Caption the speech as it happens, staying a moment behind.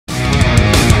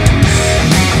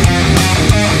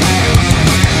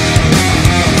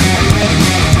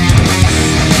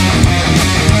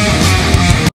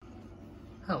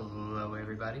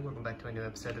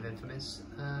episode of Infamous.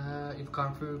 If you've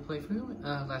gone through playthrough,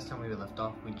 last time we left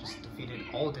off, we just defeated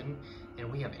Alden,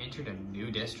 and we have entered a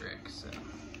new district, so...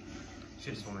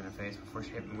 Shoot this woman in the face before she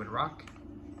hit me with a rock.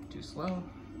 Too slow.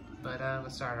 But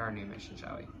let's start our new mission,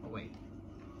 shall we? Oh wait.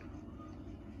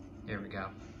 There we go.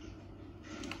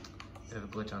 Bit of a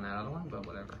glitch on that other one, but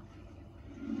whatever.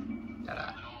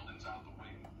 Ta-da. Alden's out the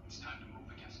way. It's time to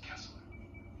move against Kessler.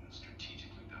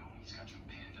 Strategically, though, he's got you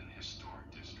pinned in the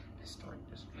historic district. Historic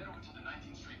district. Head over to the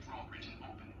 19th Street drawbridge and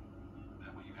open it.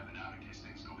 That way you have an out in case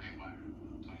things go haywire.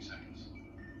 20 seconds.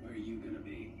 Where are you gonna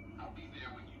be? I'll be there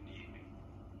when you need me.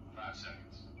 5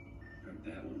 seconds. Heard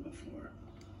that one before.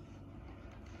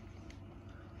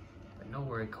 But no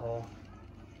worry, Cole.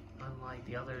 Unlike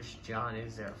the others, John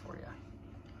is there for you.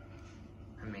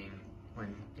 I mean,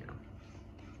 when, you know,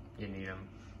 you need him.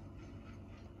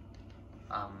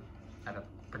 At a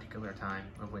particular time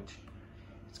of which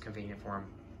it's convenient for him.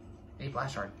 Hey,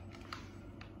 blast shard.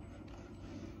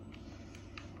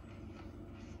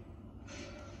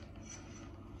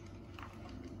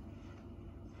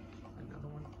 Another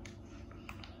one.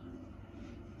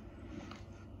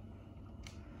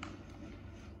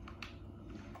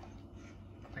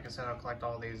 Like I said, I'll collect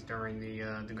all these during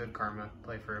the Good Karma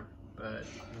playthrough, but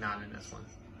not in this one.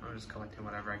 I'm just collecting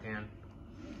whatever I can.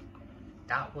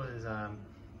 That was an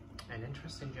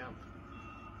interesting jump.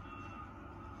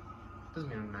 Doesn't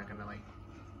mean I'm not gonna like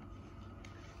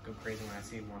go crazy when I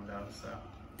see one though, so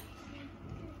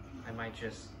I might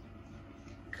just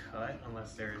cut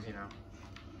unless there's, you know,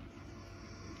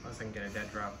 unless I can get a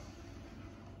dead drop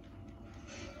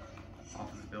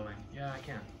off of the building. Yeah, I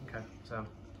can. Okay, so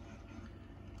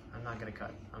I'm not gonna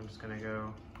cut. I'm just gonna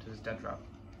go to this dead drop.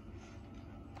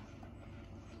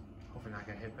 Hopefully not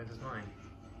get hit by this mine.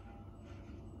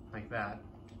 Like that.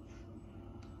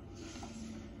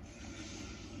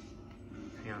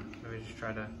 Hang on, maybe just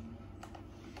try to...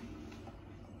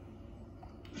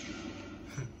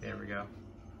 There we go.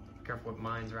 Careful with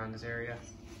mines around this area.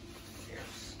 They're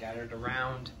scattered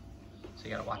around, so you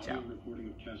gotta watch out. Reporting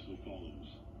of Kessler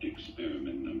follows.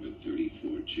 Experiment number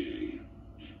 34J.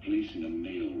 Placing a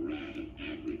male rat of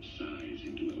average size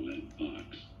into a lead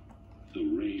box. The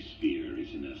ray sphere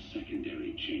is in a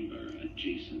secondary chamber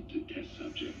adjacent to test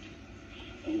subject.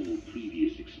 All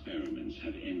previous experiments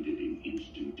have ended in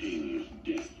instantaneous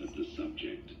death of the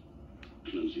subject.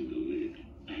 Closing the lid,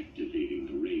 activating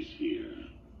the ray sphere.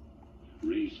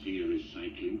 Ray sphere is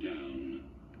cycling down,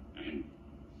 and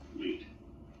wait,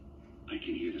 I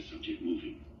can hear the subject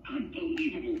moving.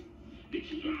 Unbelievable!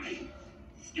 It's alive!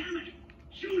 Damn it!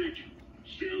 Shoot it!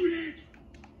 Shoot it!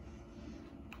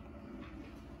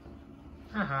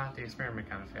 Haha, the experiment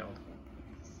kind of failed.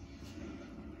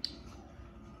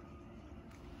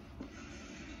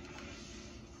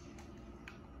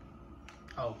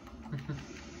 Oh.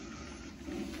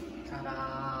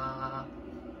 Ta-da!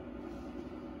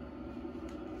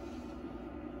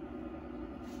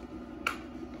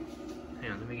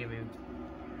 Hang on, let me give you...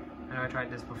 I know I tried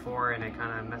this before and I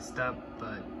kind of messed up,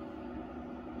 but...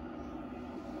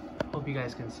 Hope you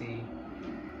guys can see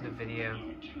the video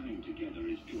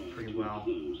pretty well.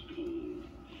 Close, Cole,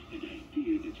 and I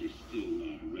fear that you're still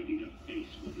not ready to face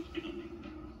what is coming.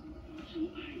 So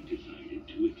I've decided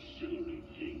to accelerate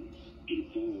things.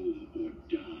 Evolve or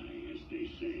die, as they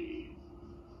say.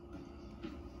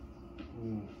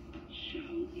 Ooh.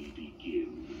 Shall we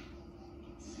begin?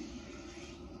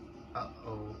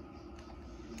 Uh-oh.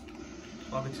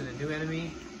 Welcome to the new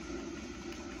enemy,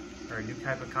 or a new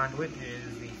type of conduit. It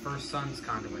is the First Son's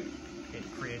conduit. It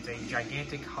creates a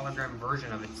gigantic hologram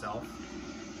version of itself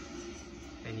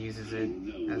and uses it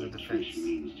as a defense.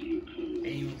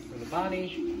 Aim for the body,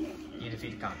 you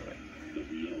defeat the conduit.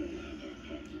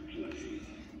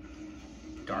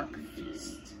 Dark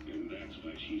Feast. And that's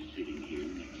why she's sitting here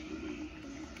next to me.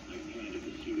 I planted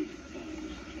a series of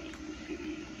bombs across the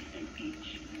city, and each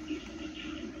is on a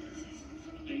timer.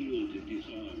 Fail to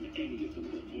disarm any of them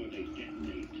before they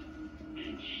detonate,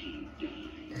 and she dies.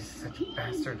 This is such a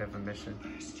bastard of a mission.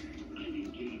 I've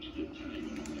engaged the timer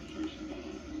on the first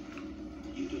bomb.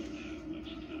 You don't have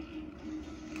much time.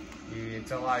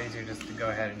 It's a lot easier just to go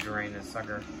ahead and drain this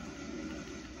sucker.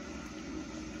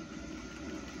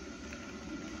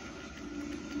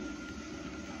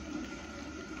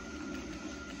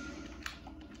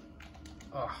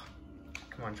 Oh,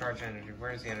 come on, charge energy.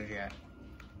 Where's the energy at?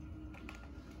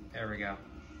 There we go.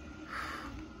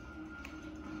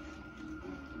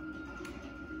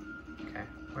 Okay,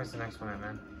 where's the next one at,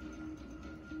 man?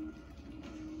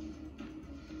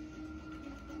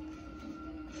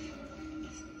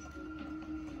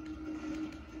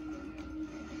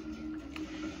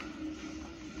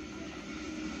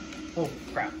 Oh,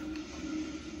 crap.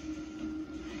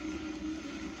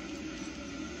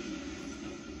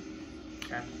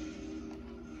 Okay.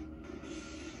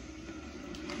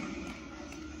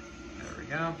 There we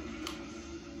go.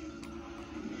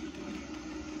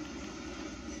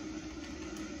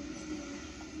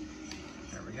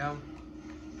 There we go.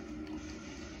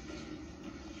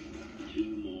 2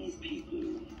 more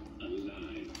people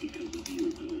alive because of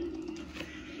you, Cole.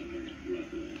 Someone's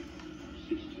brother,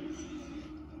 sister.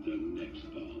 The next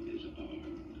bomb is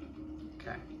armed.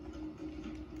 Okay.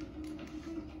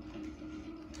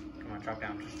 Come on, drop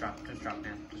down. Just drop,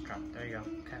 man. Just drop. There you go.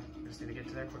 Okay. Just need to get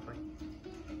to there quickly.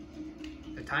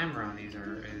 The timer on these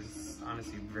is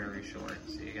honestly very short,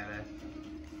 so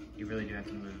you really do have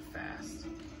to move fast.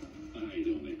 I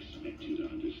don't expect you to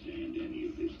understand any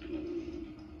of this, Cole.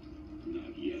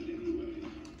 Not yet, anyway.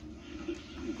 But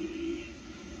someday,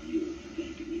 you'll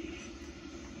thank me.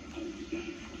 Of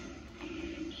that, I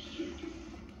am certain.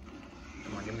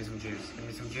 Come on, give me some juice. Give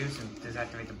me some juice and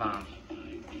deactivate the bomb. 5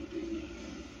 people now.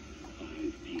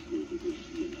 5 people who will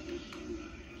see another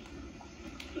sunrise.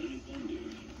 But I wonder,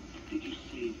 did you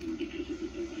save them because it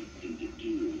was the right thing to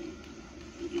do?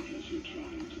 Or because you're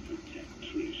trying to protect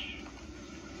Trish?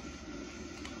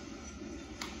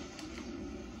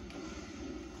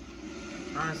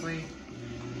 Honestly,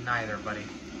 neither, buddy.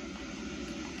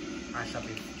 I shall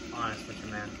be honest with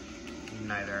you, man.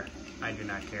 Neither. I do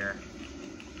not care.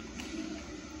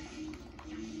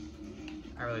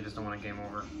 I really just don't want a game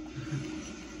over.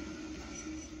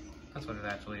 That's what it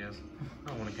actually is. I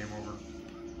don't want a game over.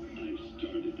 I've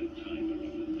started the timer on the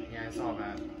next. Yeah, I saw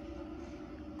that.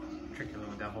 Tricky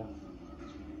little devil.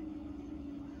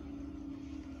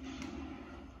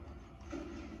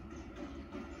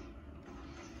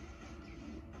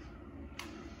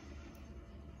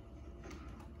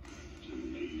 It's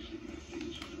amazing that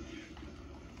things forget.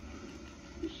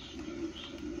 The smell of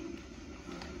someone,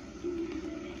 the way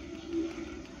their eyes light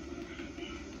up when they're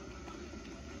happy.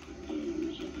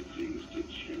 Those are the things to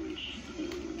cherish,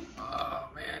 Cole. Oh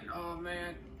man, oh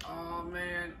man, oh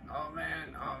man, oh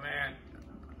man, oh man.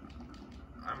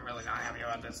 I'm really not happy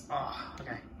about this. Oh,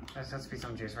 okay. There has to be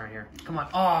some juice around here. Come on.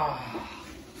 Oh!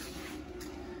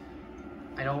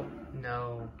 I don't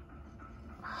know.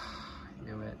 I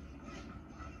knew it.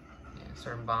 Yeah,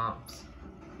 certain bombs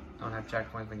don't have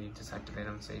checkpoints when you deactivate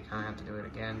them, so you kind of have to do it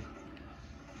again.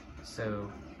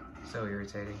 So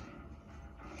irritating.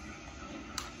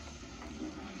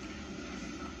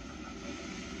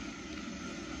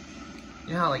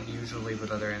 You know how, like, usually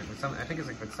with other enemies, I think it's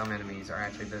like with some enemies are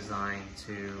actually designed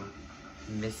to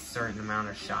miss certain amount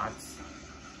of shots.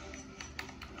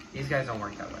 These guys don't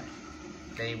work that way.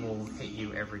 They will hit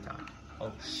you every time.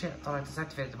 Oh shit, I thought I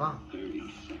deactivated the bomb.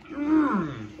 30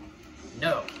 seconds.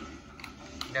 No.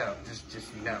 No,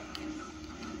 just no.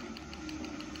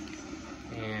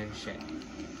 And shit.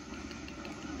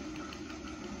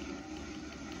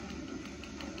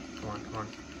 Come on, come on.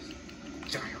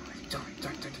 Die already,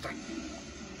 die.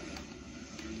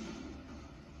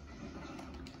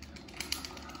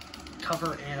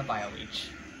 Cover and a bio leech.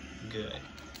 Good.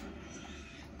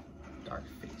 Dark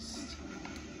Feast.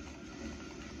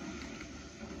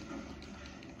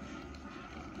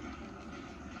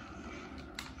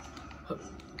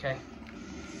 Okay.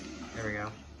 There we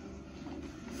go.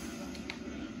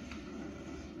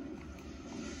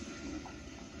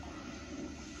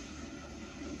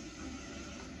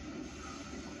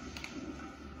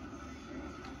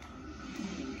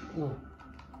 Ooh.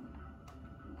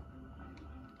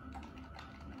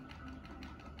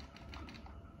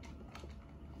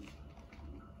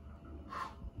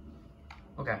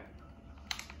 Okay.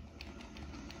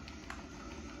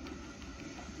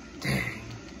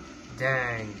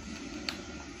 Dang.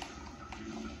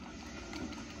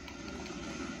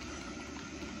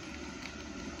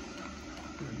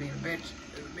 This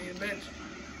is being a bitch.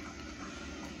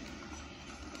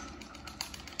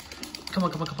 Come on.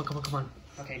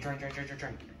 Okay, drain.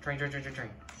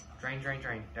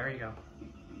 Drain. There you go.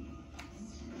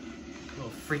 A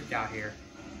little freaked out here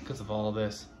because of all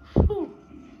this. Whew.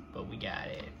 But we got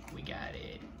it.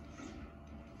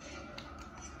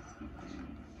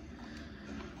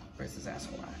 Where's this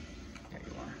asshole at? There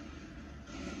you are.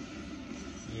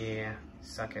 Yeah,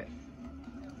 suck it.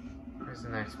 Where's the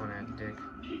next one at, Dick?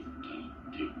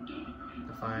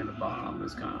 To find a bomb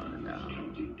is coming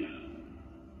down.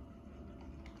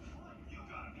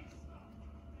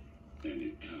 And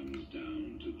it comes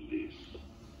down to this,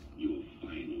 your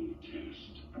final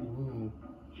test. Ooh.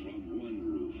 From one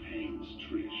roof hangs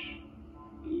Trish,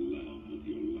 the love of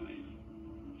your life.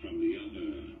 From the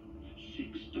other, 6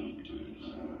 doctors.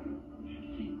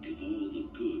 Think of all the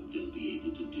good they'll be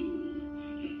able to do,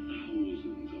 the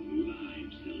thousands of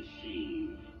lives they'll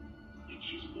save. Which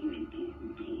is more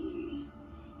important, Cole?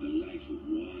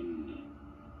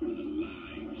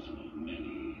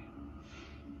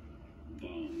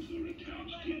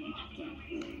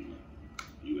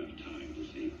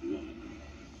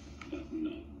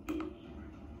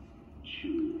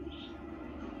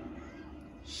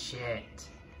 Shit.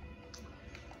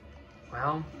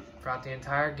 Well, throughout the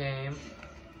entire game,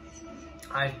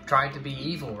 I tried to be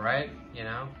evil, right? You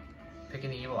know,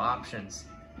 picking the evil options.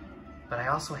 But I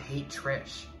also hate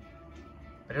Trish.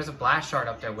 But there's a blast shard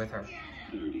up there with her.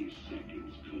 30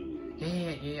 seconds cold.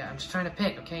 Yeah. I'm just trying to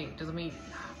pick, okay? Doesn't mean...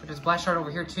 But there's a blast shard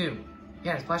over here, too.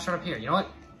 Yeah, there's a blast shard up here. You know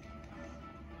what?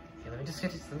 Yeah, let me just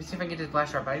get this... Let me see if I can get this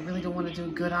blast shard, but I really don't want to do a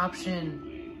good option.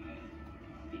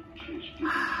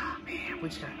 Ah, man,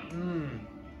 which guy?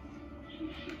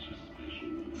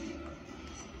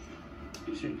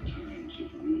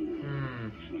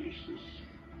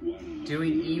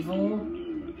 Doing evil?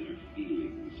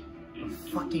 Or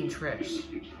fucking Trish?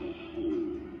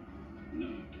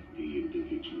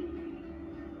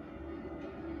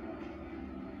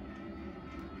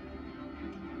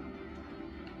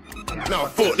 Nah,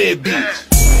 fuck that bitch.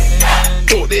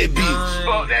 Fuck that bitch.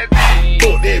 Fuck that bitch.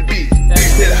 Fuck that bitch.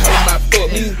 Bitch said how my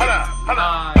fuck me.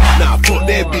 Nah, fuck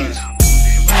that bitch.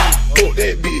 Fuck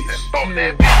that bitch. Fuck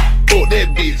that bitch. Fuck that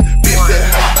bitch. Bitch said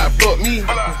how my fuck me.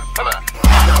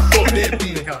 Nah, fuck that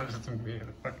bitch. I was just gonna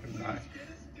fucking die.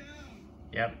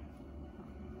 Yep.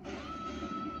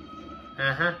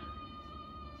 Uh-huh.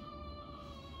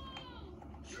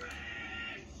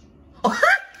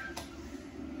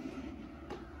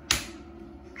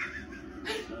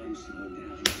 Time slowed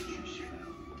down as Trish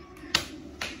fell.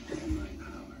 All my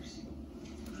powers.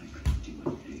 I couldn't do a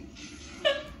thing.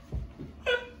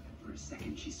 For a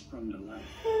second, she sprung to life.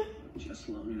 Just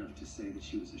long enough to say that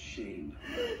she was ashamed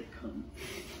of what I'd become.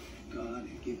 God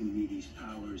had given me these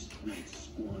powers, and I'd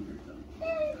squandered them,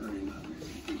 hurting others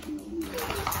and thinking only of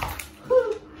myself.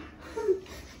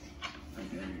 I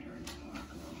buried her in the park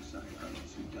alongside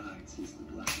others who died since the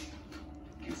blast.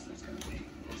 Kessler's gonna pay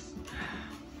for this. I'm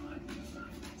gonna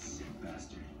find that sick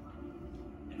bastard,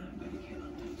 and I'm gonna kill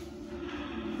him.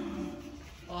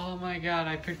 Oh my god,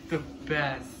 I picked the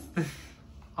best.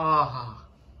 Ah.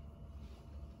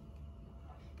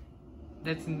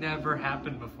 That's never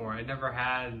happened before. I never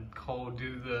had Cole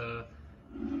do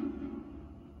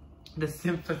the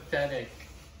sympathetic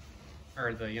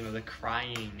or the, you know, the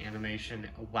crying animation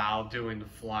while doing the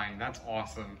flying. That's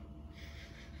awesome.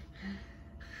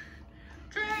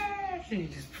 Trash! And he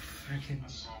just freaking... I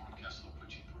saw what Kessler put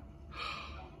you through. You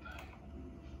know the thing.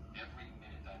 Every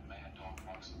minute that mad dog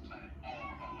walks the planet, all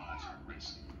of our lives are at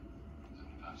risk.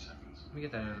 75 seconds. Let me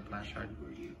get that other flash card.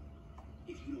 Were you?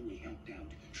 If you'd only helped out,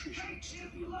 Trish would still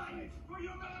be alive. Nothing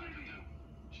I could do.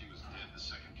 She was dead the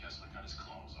second Kessler got his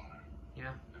claws on her.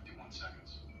 Yeah. 51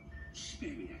 seconds.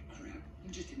 Spare me that crap.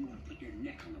 You just didn't want to put your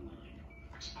neck on the line.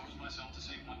 Expose myself to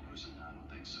save one person? I don't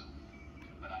think so.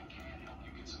 But I can help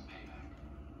you get some payback.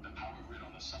 The power grid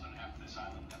on the southern half of this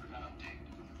island never got updated,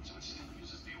 so it still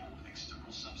uses the old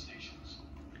external substations.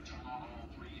 Turn on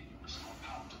all three and you restore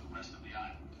power to the rest of the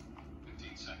island.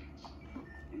 15 seconds.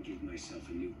 And give myself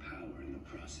a new power in the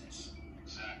process.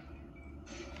 Exactly.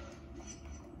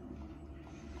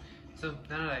 So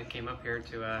now that I came up here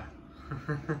to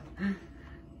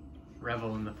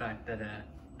revel in the fact that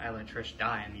I let Trish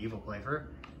die in the evil flavor,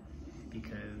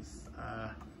 because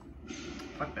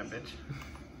fuck that bitch.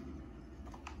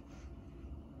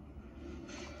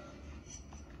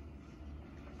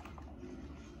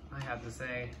 I have to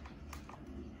say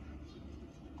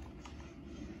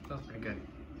that was pretty good.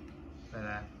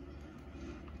 But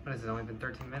what is it, only been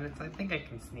 13 minutes? I think I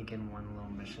can sneak in one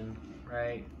little mission,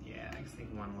 right? Yeah, I can sneak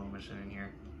one little mission in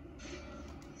here.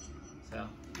 So,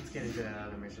 let's get into that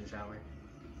other mission, shall we?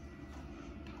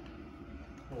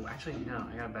 Oh, actually, no,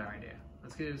 I got a better idea.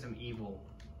 Let's get into some evil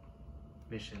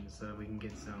missions so that we can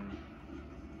get some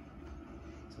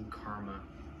karma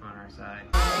on our side.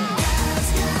 I'm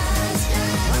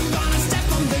gonna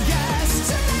step on the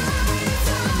gas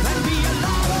and be a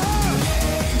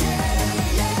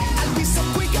I'll be so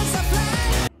quick as a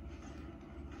flash.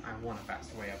 I want a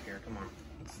faster way up here. Come on.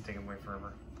 This is taking way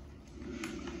forever.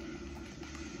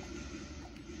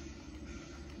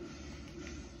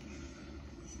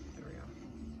 There we go.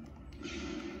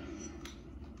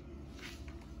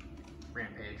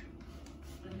 Rampage.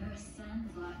 The nurse sons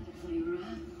like to play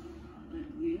rough, but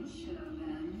we'll show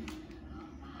them. Oh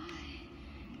my,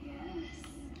 yes.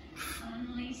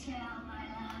 Unleash hell, my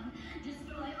love.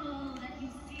 Destroy all that you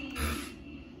see.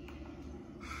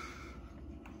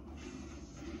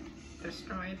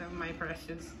 Destroy them, my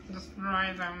precious.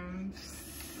 Destroy them.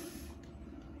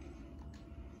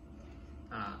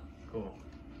 Ah, cool.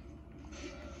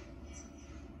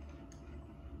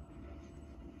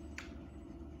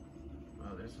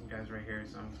 Well, there's some guys right here,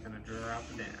 so I'm just gonna drop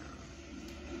it down.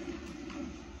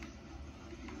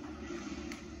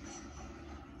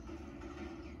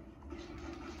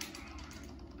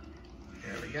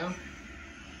 There we we go.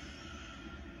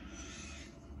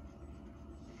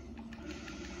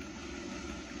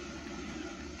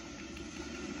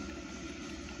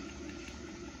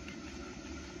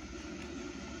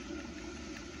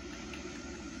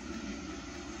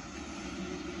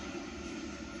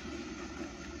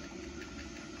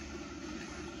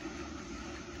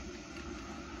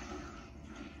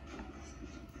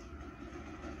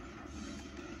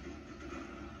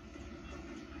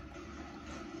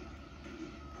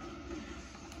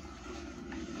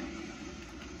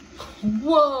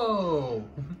 Whoa!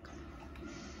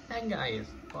 That guy is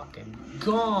fucking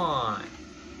gone.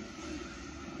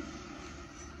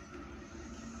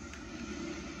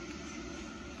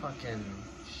 Fucking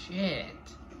shit.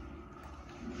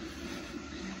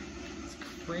 It's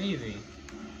crazy.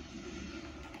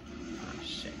 Oh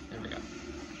shit, there we go.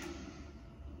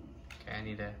 Okay, I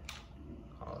need to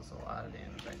cause a lot of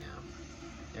damage right now.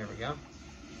 There we go.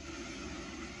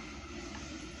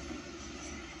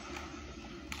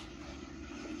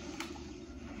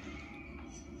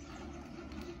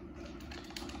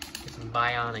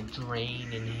 Bionic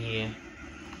drain in here.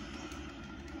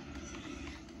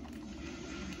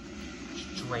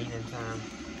 It's draining time.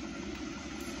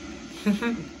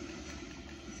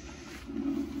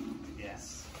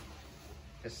 Yes.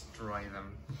 Destroy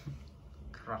them.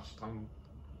 Crush them.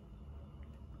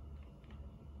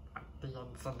 At the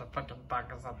ends of the fucking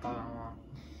buggers at the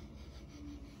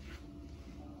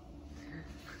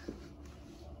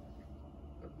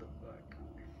What the fuck?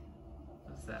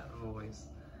 What's that voice?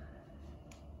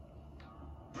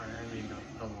 I mean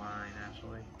the line,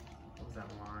 actually. What was that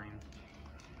line?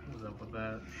 What was up with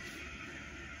that?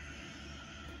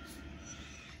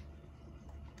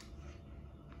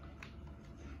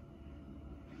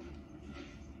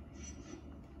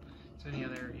 Is there any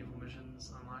other evil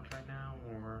missions unlocked right now,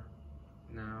 or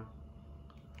no?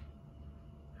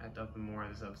 I have to open more of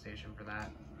the substation for that.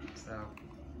 So,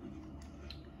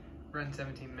 we're in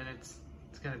 17 minutes.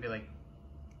 It's gonna be like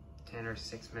 10 or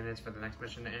 6 minutes for the next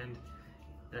mission to end.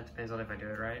 That depends on if I do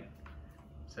it right.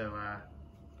 So,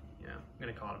 you know, I'm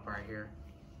gonna call it a part here.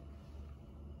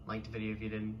 Like the video if you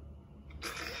didn't.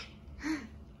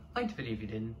 Like the video if you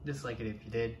didn't. Dislike it if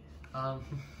you did.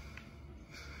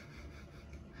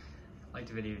 Like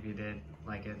the video if you did.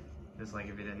 Like it. Dislike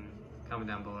if you didn't. Comment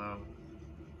down below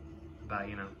about,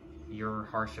 you know, your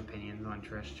harsh opinions on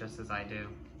Trish, just as I do.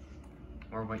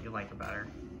 Or what you like about her.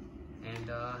 And,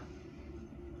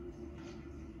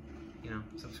 you know,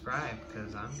 subscribe,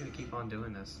 because I'm going to keep on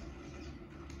doing this.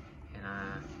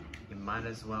 And you might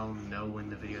as well know when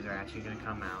the videos are actually going to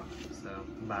come out. So,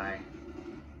 bye.